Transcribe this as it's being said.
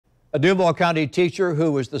A Duval County teacher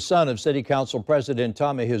who was the son of City Council President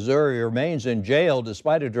Tommy Hazouri remains in jail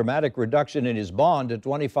despite a dramatic reduction in his bond to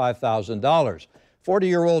 $25,000.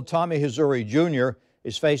 40-year-old Tommy Hazouri Jr.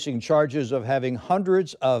 is facing charges of having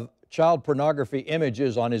hundreds of child pornography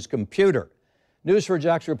images on his computer.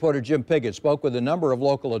 News4JAX reporter Jim Piggott spoke with a number of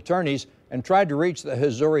local attorneys and tried to reach the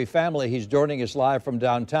Hazouri family. He's joining us live from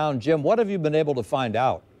downtown. Jim, what have you been able to find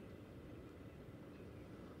out?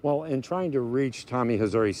 Well, in trying to reach Tommy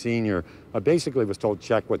Hazouri Sr., I basically was told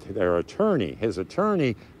check with their attorney. His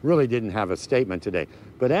attorney really didn't have a statement today.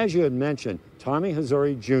 But as you had mentioned, Tommy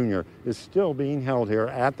Hazouri Jr. is still being held here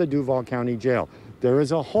at the Duval County Jail. There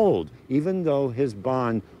is a hold, even though his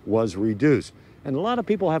bond was reduced. And a lot of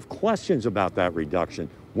people have questions about that reduction,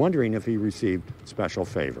 wondering if he received special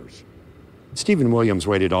favors. Stephen Williams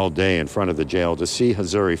waited all day in front of the jail to see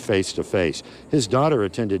Hazouri face to face. His daughter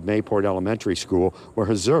attended Mayport Elementary School, where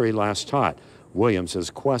Hazouri last taught. Williams has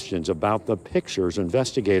questions about the pictures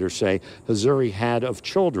investigators say Hazouri had of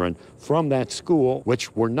children from that school,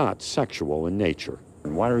 which were not sexual in nature.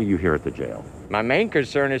 And why are you here at the jail? My main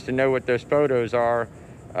concern is to know what those photos are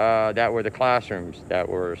that were the classrooms that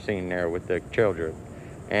were seen there with the children,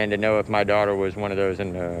 and to know if my daughter was one of those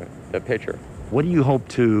in the picture. What do you hope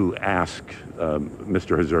to ask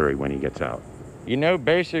Mr. Hazouri when he gets out? You know,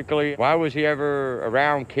 basically, why was he ever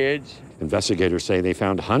around kids? Investigators say they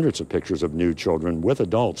found hundreds of pictures of nude children with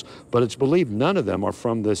adults, but it's believed none of them are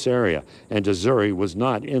from this area, and Hazouri was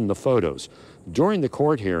not in the photos. During the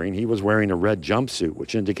court hearing, he was wearing a red jumpsuit,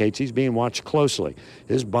 which indicates he's being watched closely.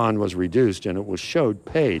 His bond was reduced and it was showed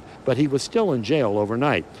paid, but he was still in jail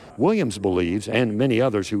overnight. Williams believes, and many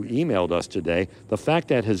others who emailed us today, the fact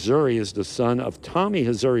that Hazouri is the son of Tommy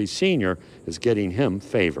Hazouri Sr. is getting him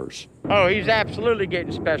favors. Oh, he's absolutely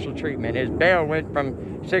getting special treatment. His bail went from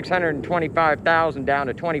 $625,000 down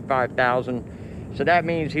to $25,000, so that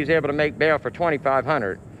means he's able to make bail for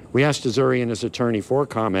 $2,500. We asked Hazouri and his attorney for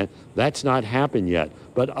comment. That's not happened yet,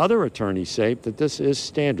 but other attorneys say that this is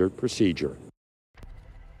standard procedure.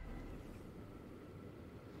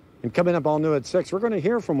 And coming up all new at 6, we're going to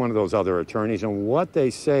hear from one of those other attorneys and what they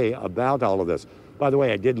say about all of this. By the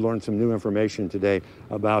way, I did learn some new information today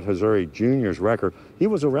about Hazouri Jr.'s record. He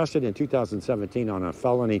was arrested in 2017 on a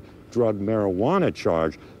felony drug marijuana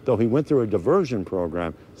charge, though he went through a diversion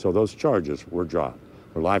program, so those charges were dropped.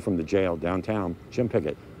 We're live from the jail downtown. Jim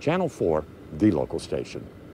Piggott, Channel 4, the local station.